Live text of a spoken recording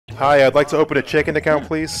Hi, I'd like to open a checking account,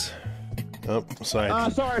 please. Oh, sorry.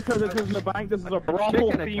 Sorry, sir, this isn't a bank. This is a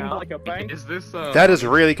brothel themed like a bank. Is this That is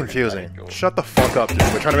really confusing. Shut the fuck up, dude.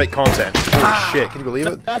 We're trying to make content. Holy shit, can you believe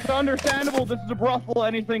it? That's understandable. This is a brothel.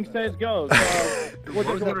 Anything says goes. what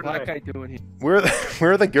is that black guy doing here?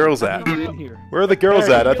 Where are the girls at? Where are the girls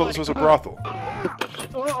at? I thought this was a brothel. I'm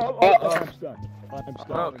stuck. I'm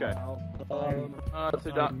stuck. Okay.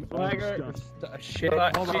 Shit.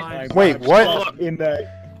 Wait, what? In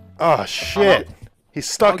the. Oh shit. He's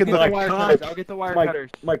stuck in the. I'll get the wire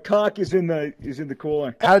cutters. My cock is in the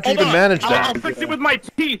cooler. How'd you even manage that? I'll fix it with my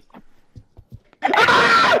teeth. What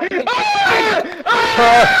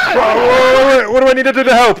do I need to do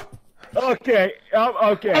to help? Okay.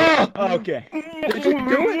 Okay. Did you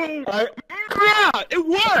do it? Yeah, it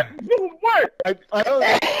worked. It worked. I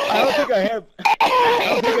don't think I have.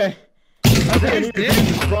 I think I need to use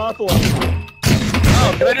this brothel.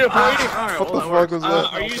 Oh, What the fuck was that?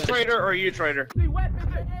 Are you a traitor or are you a traitor?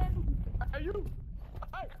 Are you?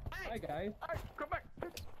 Hi guys. Come back.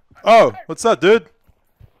 Oh, what's up, dude?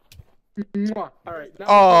 Alright.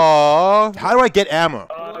 Aww. How do I get ammo?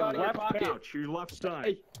 Left pouch, your left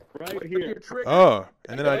side. Right here. Oh,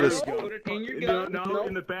 and then I just. No,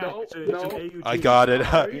 in the back. I got it.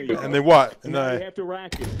 And then what? And No, then you have to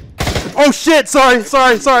rack it. Oh shit! Sorry.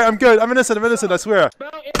 I'm good. I'm innocent. I swear.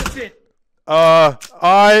 Spell innocent.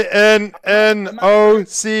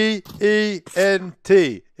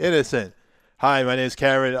 INNOCENT. Innocent. Hi, my name is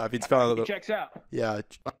Karen. I've been spelling. Checks out. Yeah.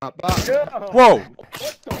 Whoa.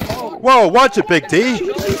 Whoa! Watch it, Big T.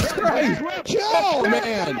 Chill,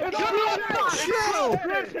 man! Chill!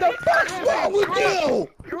 The fuck's wrong with you?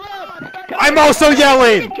 I'm also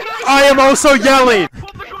yelling. I am also yelling.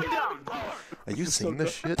 Are you seeing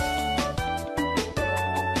this shit?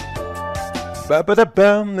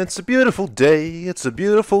 Ba-ba-da-bum, it's a beautiful day. It's a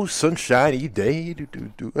beautiful sunshiny day.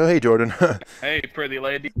 Oh, hey, Jordan. Hey, pretty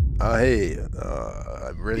lady. Hey,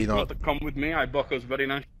 I'm really You not. want to come with me? I book us very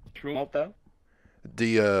nice room hotel. Do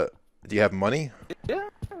you have money? Yeah.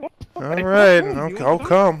 All right, I'll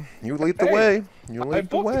come. You lead the way. You lead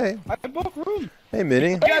the way. I book room. Hey,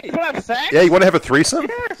 Minnie. You guys want to have sex? Yeah, you want to have a threesome? You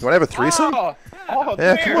want to have a threesome? Oh,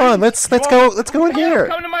 Yeah, come on. Let's go in here.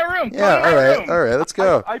 Come to my room. Yeah, all right. Let's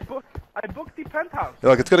go. I booked the penthouse.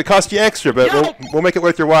 Look, it's gonna cost you extra, but we'll make it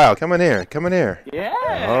worth your while. Come in here. Yeah.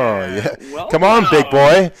 Oh yeah. Well, Come on, big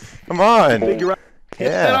boy. Come on. Get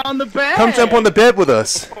Yeah. on the bed. Come jump on the bed with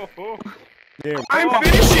us. I'm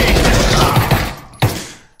finishing.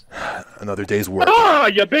 Another day's work. Oh,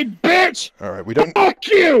 you big bitch! All right, we don't. Fuck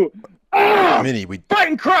you! Minnie, we.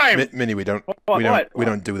 Fighting crime! Minnie, we don't. What? We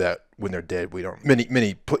don't do that when they're dead. We don't. Minnie.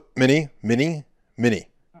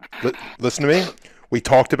 Listen to me. We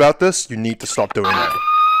talked about this. You need to stop doing that.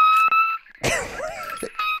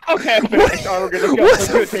 Okay, I'm finished. All right, we're good. What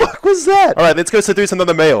the fuck was that? All right, let's go seduce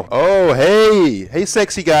another male. Oh, hey,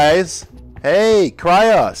 sexy guys. Hey,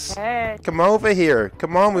 Cryos. Hey. Come over here.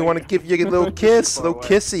 Come on, we want to give you a little kiss, a little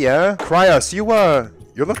kissy, huh? Cryos,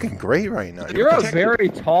 you're looking great right now. You're a very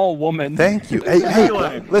tall woman. Thank you. Hey,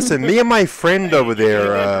 listen, me and my friend over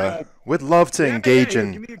there, would love to engage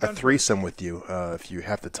in a threesome with you, if you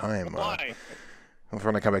have the time. We're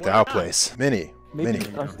gonna come back to our place. Minnie,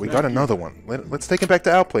 we got another one. Let's take him back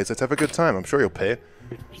to our place. Let's have a good time. I'm sure you'll pay.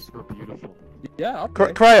 Yeah,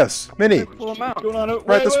 Cryos, Minnie,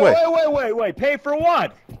 right this way. Wait. Pay for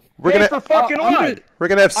what? We're Pay gonna for fucking what? we're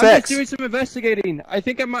gonna have I'm just sex. doing some investigating. I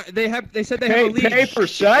think I might. They said they have a lead. Pay for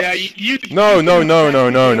sex? Yeah, you. No.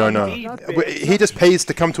 He just pays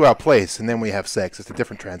to come to our place, and then we have sex. It's a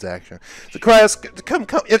different transaction. So, Cryos, come.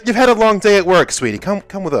 You've had a long day at work, sweetie. Come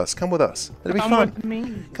with us. It'll be fun. With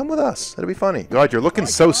me. Come with us. It'll be funny. God, you're looking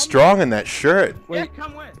so strong in that shirt. Yeah,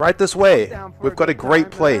 come with. Right this way. down for We've a got a good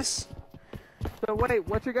great time, place. So wait,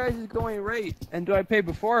 what's your guys' going rate? And do I pay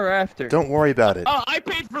before or after? Don't worry about it. Oh, I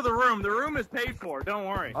paid for the room. The room is paid for. Don't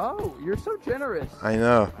worry. Oh, you're so generous. I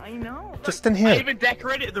know. I know. Just in I here. even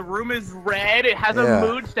decorated. The room is red. It has Yeah. a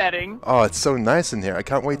mood setting. Oh, it's so nice in here. I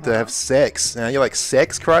can't wait to have sex. Now, you like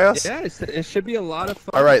sex, Cryos? Yeah, it should be a lot of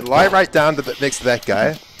fun. All right, lie right down to next to that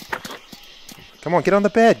guy. Come on, get on the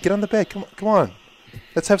bed. Come on.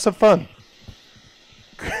 Let's have some fun.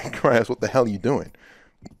 Cryos, what the hell are you doing?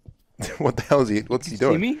 What the hell is he? What's he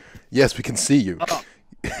doing? See me? Yes, we can see you. Oh.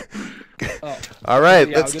 All right,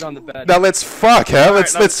 Yeah, I'll get on the bed. now let's fuck, huh?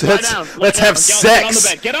 Let's have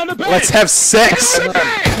sex. Get on the bed. Let's have sex.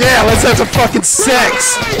 Yeah, let's have some fucking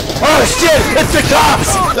sex. Oh shit! It's the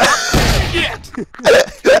cops.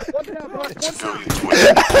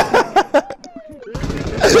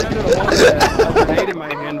 I have a grenade in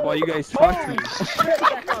my hand while you guys talk to me.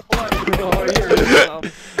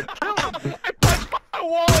 I punched my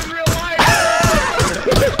wall. in real life.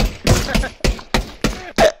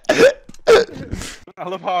 I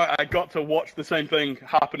love how I got to watch the same thing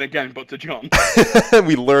happen again, but to John.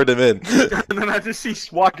 We lured him in. And then I just see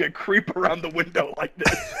Swagger creep around the window like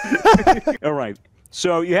this. All right.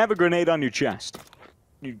 So you have a grenade on your chest.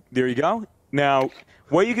 There you go. Now,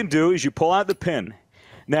 what you can do is you pull out the pin.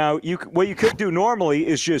 Now, what you could do normally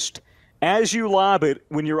is just, as you lob it,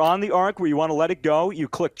 when you're on the arc where you want to let it go, you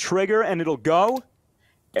click trigger and it'll go,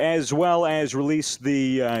 as well as release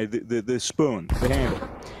the spoon, the handle.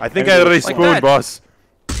 I think I already like spooned, boss.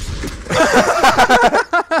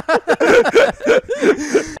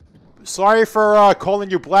 Sorry for calling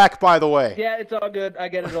you black, by the way. Yeah, it's all good. I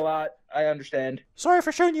get it a lot. I understand. Sorry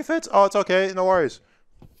for shooting you, Fitz. Oh, it's okay. No worries.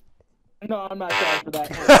 No, I'm not sorry for that.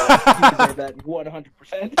 You deserve that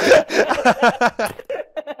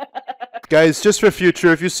 100%. Guys, just for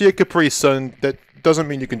future, if you see a Capri Sun, that doesn't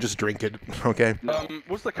mean you can just drink it, okay?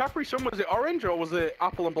 Was the Capri Sun, was it orange or was it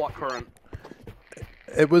apple and black currant?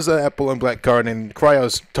 It was an apple and black currant, and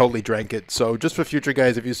Cryos totally drank it. So just for future,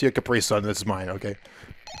 guys, if you see a Capri Sun, this is mine, okay?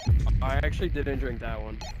 I actually didn't drink that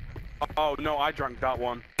one. Oh, no, I drank that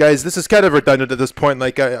one. Guys, this is kind of redundant at this point.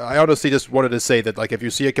 Like, I honestly just wanted to say that, like, if you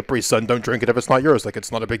see a Capri Sun, don't drink it if it's not yours. Like,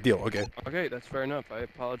 it's not a big deal, okay? Okay, that's fair enough. I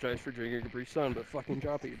apologize for drinking Capri Sun, but fucking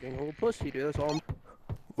drop it. You're being a little pussy, dude. That's all I'm...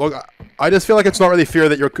 Look, I just feel like it's not really fair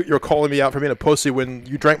that you're calling me out for being a pussy when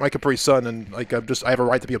you drank my Capri Sun, and like I have a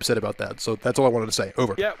right to be upset about that. So that's all I wanted to say.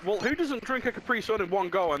 Over. Yeah, well, who doesn't drink a Capri Sun in one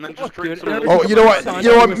go and then just drink dude, some? Oh, you know what?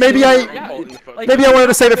 You know what? Maybe I wanted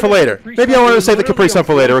to save it for later. Maybe I wanted to save the Capri Sun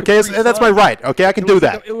for later. Okay, that's my right. Okay, I can do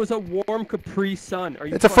that. It was a warm Capri Sun.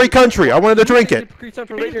 It's a free country. I wanted to drink it. Capri Sun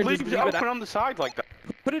for later and just Leave it leave it open out. on the side like that.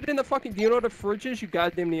 Put it in the fucking. Do you know what a fridge is? You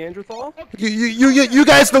goddamn Neanderthal. You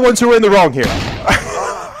guys are the ones who are in the wrong here.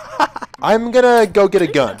 I'm gonna go get a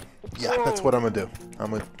gun. Yeah, that's what I'm gonna do.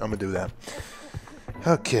 I'm gonna do that.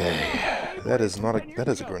 Okay, that is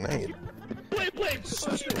a grenade.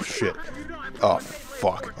 Oh, shit. Oh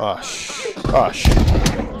fuck. Oh shit.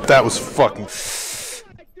 That was fucking.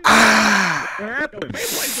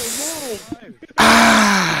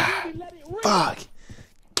 Fuck.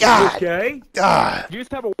 God. Okay. God. Did you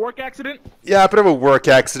just have a work accident? Yeah, a bit of a work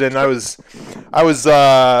accident. I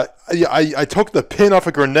took the pin off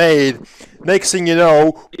a grenade. Next thing you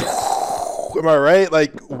know, am I right?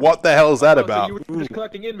 Like, what the hell is that about? So you were just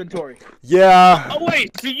collecting inventory. Yeah. Oh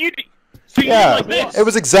wait, so you did Yeah. like this? It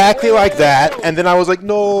was exactly like that, and then I was like,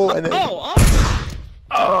 no, and then.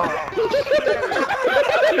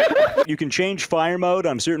 You can change fire mode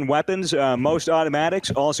on certain weapons. Most automatics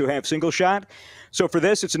also have single shot. So for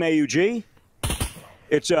this, it's an AUG.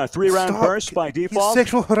 It's a 3-round burst by He default.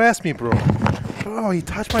 sexual harassed me, bro. Oh, he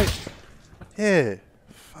touched my. Yeah.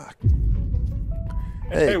 Fuck.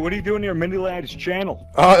 Hey, what are you doing in your Mini Lad's channel?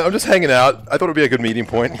 I'm just hanging out. I thought it'd be a good meeting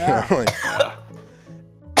point. You know, like-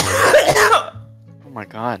 Oh my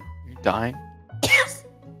god, you dying? Yes!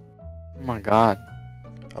 Oh my god.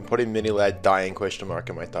 I'm putting Mini Lad dying ? In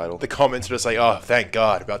my title. The comments are just like, oh, thank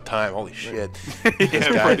God, about time. Holy shit. This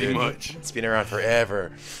guy, pretty dude, much. It's been around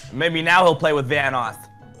forever. Maybe now he'll play with Vanoss.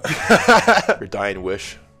 Your dying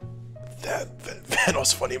wish.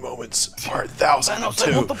 Thanos funny moments. Part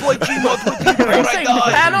 1002. I want to play Gmod with you. Are you saying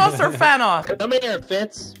Thanos or Fanos? Come here,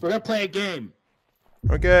 Fitz. We're gonna play a game.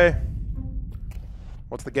 Okay.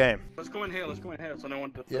 What's the game? Let's go in here, so no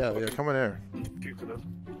one... Yeah, come in here.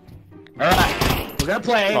 Alright. We're gonna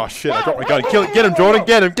play. Oh shit, I dropped my gun. Kill it. Get him, Jordan.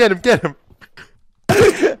 Get him.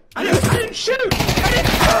 I didn't shoot!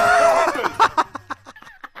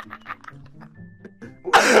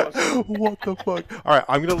 What the fuck? Alright,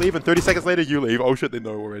 I'm gonna leave, and 30 seconds later, you leave. Oh shit, they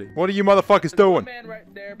know already. What are you motherfuckers doing? One man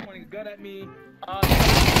right there pointing a gun at me.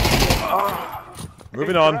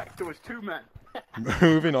 Moving on. There was 2 men.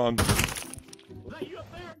 Moving on.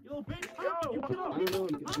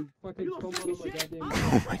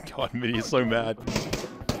 Oh my god, Minnie is so mad.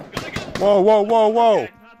 Whoa.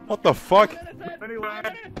 What the fuck?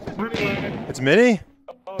 It's Minnie?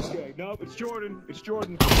 Okay, no, it's Jordan. It's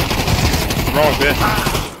Jordan. Wrong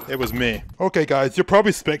bitch. It was me. Okay, guys, you're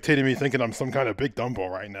probably spectating me thinking I'm some kind of big dumbo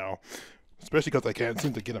right now. Especially because I can't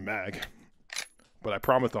seem to get a mag. But I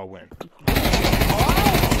promise I'll win.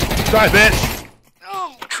 Die, bitch!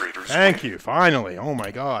 Thank you, finally. Oh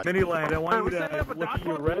my god. Mini Lad, I want you to look at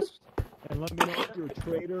your wrist and let me know if you're a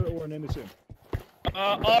traitor or an innocent.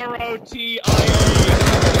 R-O-T-I-A.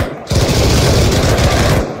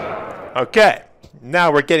 Okay,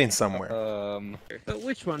 now we're getting somewhere. But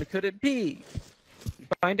which one could it be?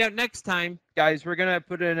 Find out next time. Guys, we're gonna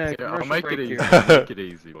put in a commercial break here. Make it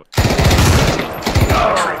easy.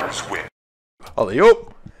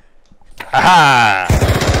 Alley-oop. Ha-ha!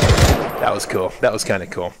 was cool. That was kind of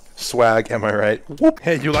cool. Swag, am I right? Whoop.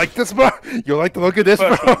 Hey, you like this, bro? You like the look of this,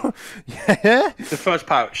 bro? Yeah. The first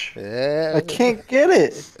pouch. Yeah. I can't get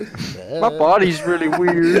it. My body's really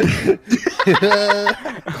weird.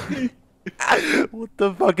 What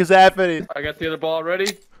the fuck is happening? I got the other ball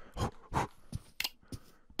ready.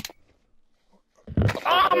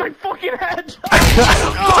 Oh, my fucking head!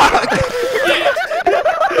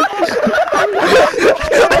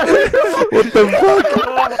 What the fuck?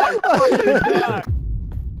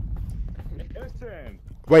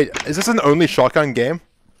 Wait, is this an only shotgun game?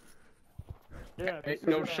 Ain't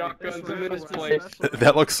no shotguns in this place.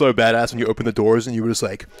 That looks so badass when you open the doors and you were just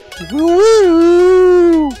like,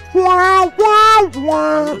 woo, wow, wow,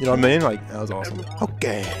 wow. You know what I mean? Like, that was awesome.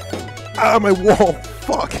 Okay. Ah, my wall.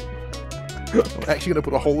 Fuck. I'm actually gonna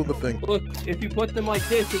put a hole in the thing. Look, if you put them like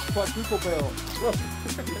this, it's quadruple barrel. Look.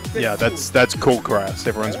 Yeah, that's cool, Crass.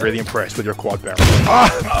 Everyone's really impressed with your quad barrel. Ah!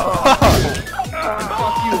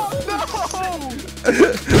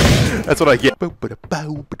 That's what I get.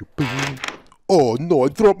 Oh no, I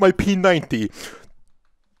dropped my P90.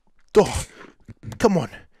 Oh, come on.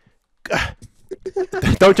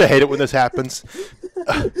 Don't you hate it when this happens?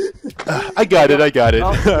 I got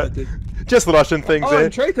it. Just rushing things Oh, in.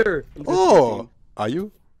 I'm traitor. Oh, are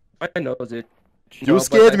you? I know it. You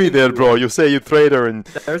scared me there, bro. You say you traitor and...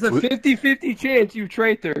 There's a 50-50 chance you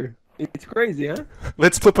traitor. It's crazy, huh?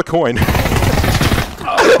 Let's flip a coin.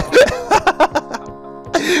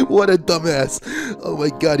 What a dumbass. Oh my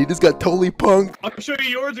god, he just got totally punked. I'll show you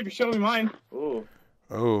yours if you show me mine. Ooh.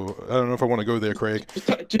 Oh, I don't know if I want to go there, Craig.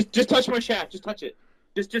 Just touch my shaft. Just touch it.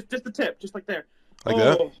 Just the tip. Just like there. Like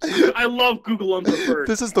that? I love Google Lumber first.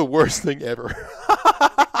 This is the worst thing ever.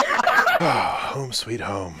 Home sweet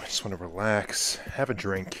home. I just want to relax, have a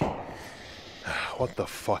drink. What the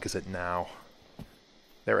fuck is it now?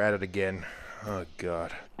 They're at it again. Oh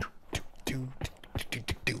god.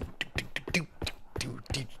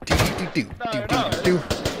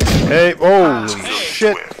 Hey, oh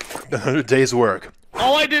shit. Another day's work.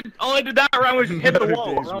 All I did that round was hit the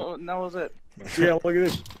wall. That was it. Yeah, look at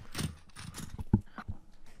this.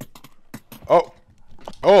 Oh.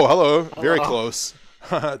 Oh, hello. Very close.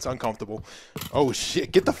 It's uncomfortable. Oh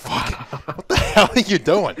shit, get the fuck. What the hell are you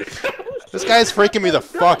doing? This guy's freaking me the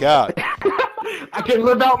fuck out. I can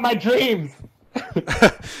live out my dreams.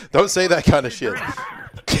 Don't say that kind of shit.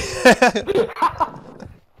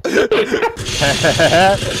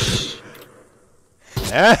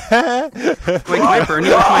 Wait, can I burn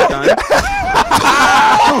you with my gun?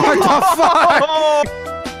 What the fuck?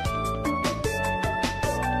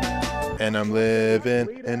 And I'm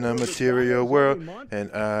living in a material world,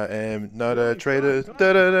 and I am not a traitor.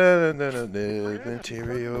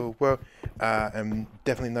 Material world, I am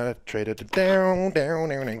definitely not a traitor.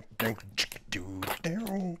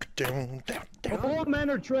 All men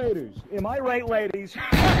are traitors. Am I right, ladies?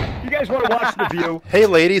 You guys want to watch The View? Hey,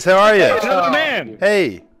 ladies, how are you? Another man.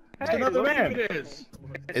 Hey, Another man. it's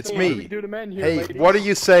What do me. we do to men here, Hey, ladies? what do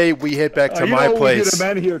you say we head back to You my know what we do place? to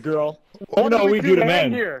men here, girl. Oh no, we do to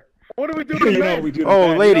men. Here. What do we do You to know men? what we do to Oh,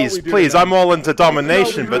 men. ladies, You know what we do to please, men. I'm all into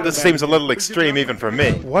domination, but this seems a little extreme even for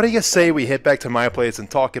me. What do you say we head back to my place and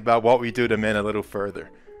talk about what we do to men a little further?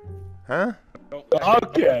 Huh?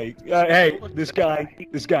 Okay. Hey, this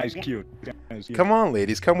guy's cute. Come on,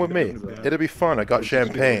 ladies, come with me. It'll be fun. I got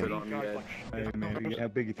champagne. Hey, man, how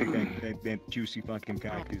big you think that juicy fucking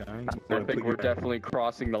cock is? I think we're definitely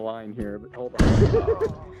crossing the line here, but hold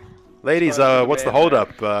on. Ladies, what's the holdup?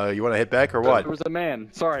 You want to head back or what? There was a man.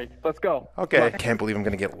 Sorry. Let's go. Okay. I can't believe I'm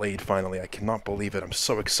gonna get laid finally. I cannot believe it. I'm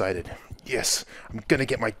so excited. Yes, I'm gonna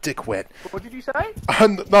get my dick wet. What did you say?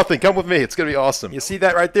 Nothing. Come with me. It's gonna be awesome. You see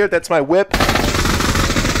that right there? That's my whip.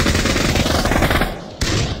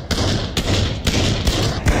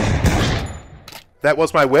 That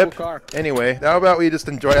was my whip. Cool car. Anyway, how about we just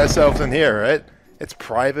enjoy ourselves in here, right? It's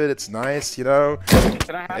private. It's nice, you know.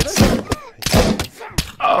 Can I have it?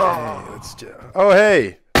 Oh, hey, let's oh,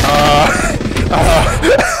 hey.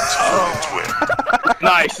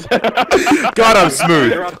 Nice. God, I'm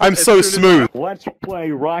smooth. I'm so smooth. Let's play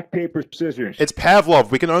rock, paper, scissors. It's Pavlov.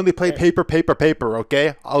 We can only play paper, paper, paper,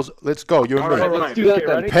 okay? Let's go. You and me. Let's do that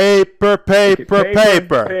then. Paper, paper,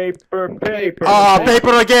 paper. Paper, paper. Ah,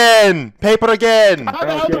 paper again. Paper again. How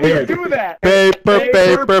the hell do we do that? Paper,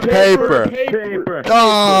 paper, paper. Paper.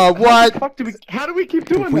 Ah, what? How do we keep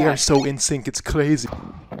doing We that? are so in sync. It's crazy.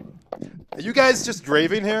 Are you guys just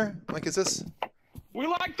raving here? Like, is this? We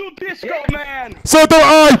like to disco, man. So do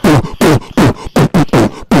I.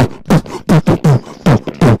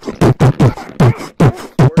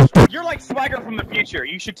 You're like Swagger from the future.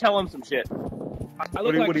 You should tell him some shit. I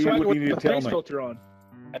look like Swagger with the face filter on.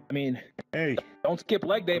 I mean, Hey. don't skip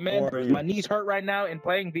leg day, man. How are you? My knees hurt right now and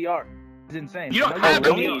playing VR. It's insane. You don't No, have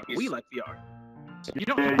no, knees. We like VR. You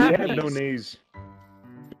don't Yeah, have you have knees. no knees.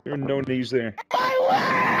 There are no knees there.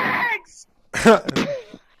 My legs!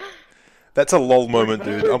 That's a lol moment,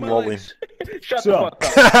 dude. I'm lolling. Shut So- the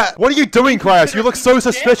fuck up. What are you doing, Cryos? You look so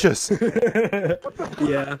suspicious.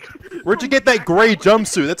 Yeah. Where'd you get that gray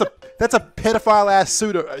jumpsuit? That's a pedophile ass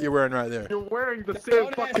suit you're wearing right there. You're wearing the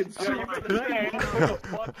same fucking suit.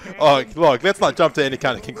 Oh, look, let's not jump to any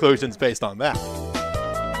kind of conclusions based on that.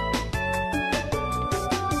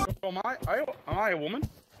 Am I a woman?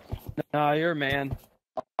 Nah, you're a man.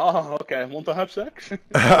 Oh, okay. Want to have sex?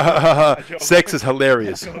 Sex is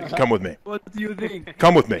hilarious. Come with me. What do you think?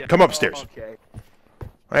 Come with me. Come upstairs. Okay.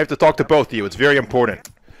 I have to talk to both of you. It's very important.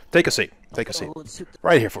 Take a seat. Take a seat.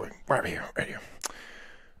 Right here for you. Right here. Right here.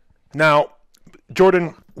 Now,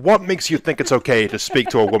 Jordan, what makes you think it's okay to speak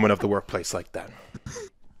to a woman of the workplace like that?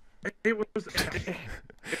 It was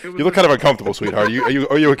You look kind of uncomfortable, sweetheart.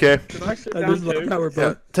 Are you okay? Can I sit I down just love too? how we're Yeah.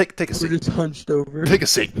 both Take a we're seat. just hunched over. Take a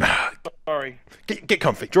seat. Sorry. Get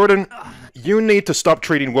comfy. Jordan, you need to stop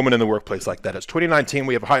treating women in the workplace like that. It's 2019.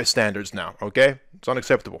 We have higher standards now, okay? It's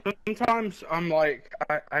unacceptable. Sometimes I'm like,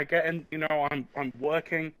 I get in, you know, I'm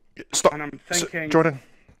working, Stop. and I'm thinking. Jordan,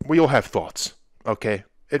 we all have thoughts, okay?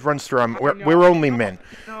 It runs through our... know, We're only men.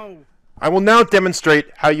 No, I will now demonstrate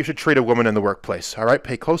how you should treat a woman in the workplace, all right?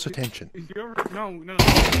 Pay close attention. no.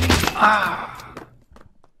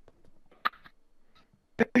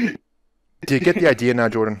 Do you get the idea now,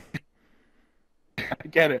 Jordan? I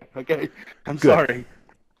get it. Okay, I'm Good. sorry.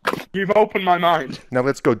 You've opened my mind. Now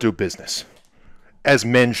let's go do business. As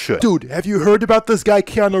men should. Dude, have you heard about this guy,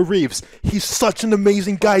 Keanu Reeves? He's such an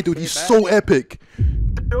amazing guy, dude. He's so epic.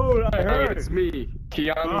 Dude, I heard. It's me,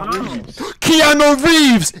 Keanu Reeves. Keanu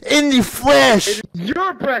Reeves in the flesh!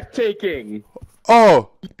 You're breathtaking.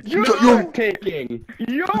 Oh, You're you're... breathtaking.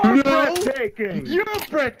 You're breathtaking. You're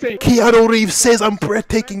breathtaking. Keanu Reeves says I'm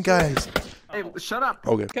breathtaking, guys. Hey, shut up.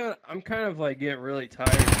 Okay. I'm kind of like getting really tired.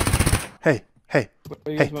 Hey. What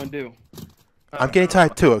do you guys Hey. want to do? I'm getting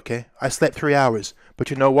tired too, okay? I slept 3 hours. But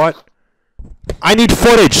you know what? I need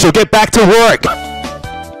footage, so get back to work!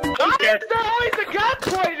 Why is there always a gun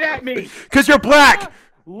pointed at me? Cause you're black!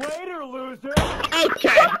 Later, loser.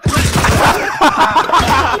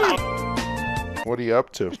 What are you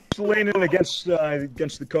up to? Just leaning against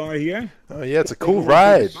the car here. Oh yeah, it's a cool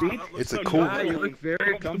ride. It's a cool... Wow, you look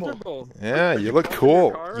very comfortable. Yeah, you look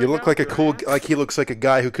cool. You look like a cool... Like he looks like a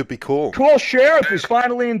guy who could be cool. Cool sheriff is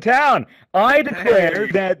finally in town. I declare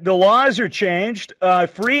that the laws are changed.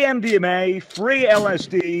 Free MDMA, free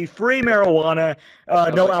LSD, free marijuana,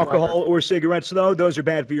 no alcohol or cigarettes, though. Those are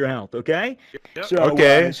bad for your health, okay? So,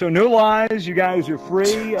 Okay. so new laws. You guys are free.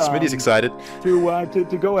 Smitty's excited.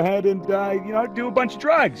 To go ahead and do a bunch of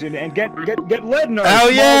drugs and get lit in our Hell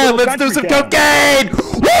small yeah! little Let's do country some town. cocaine!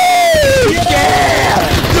 Woo! Yeah!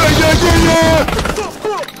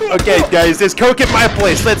 Okay, guys, there's coke at my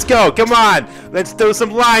place. Let's go. Come on. Let's do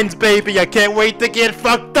some lines, baby. I can't wait to get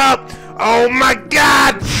fucked up. Oh my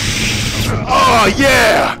god! Oh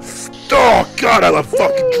yeah! Oh god, I love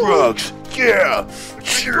fucking drugs. Yeah.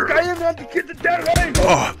 Sure.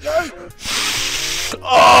 Oh.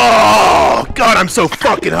 Oh god, I'm so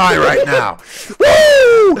fucking high right now.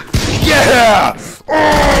 Woo! Yeah!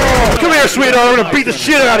 Oh, come here, sweetheart. I'm gonna beat the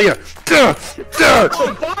shit out of you. Duh, duh,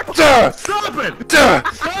 duh, Stop it! duh.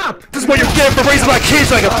 This is what you're getting for raising my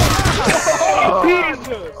kids like a...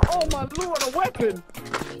 Jesus! Oh my lord, a weapon!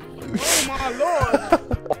 Oh my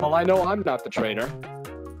lord! Well, I know I'm not the traitor.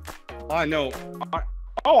 I know.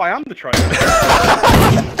 I am the traitor.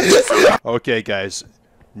 Okay, guys.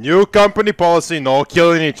 New company policy, no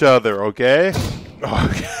killing each other, okay?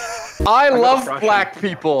 Okay. I love black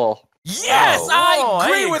people. Yes, I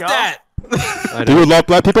agree with that. Do you love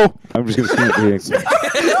black people? I'm just gonna see it.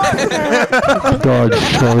 God,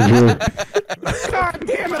 Charger. God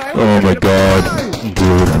damn it! Oh my god.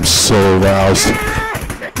 Dude, I'm so aroused.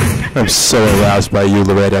 I'm so aroused by you,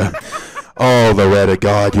 Loretta. Oh, Loretta,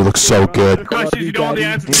 God, you look so good. Questions, you know all the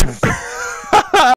answers.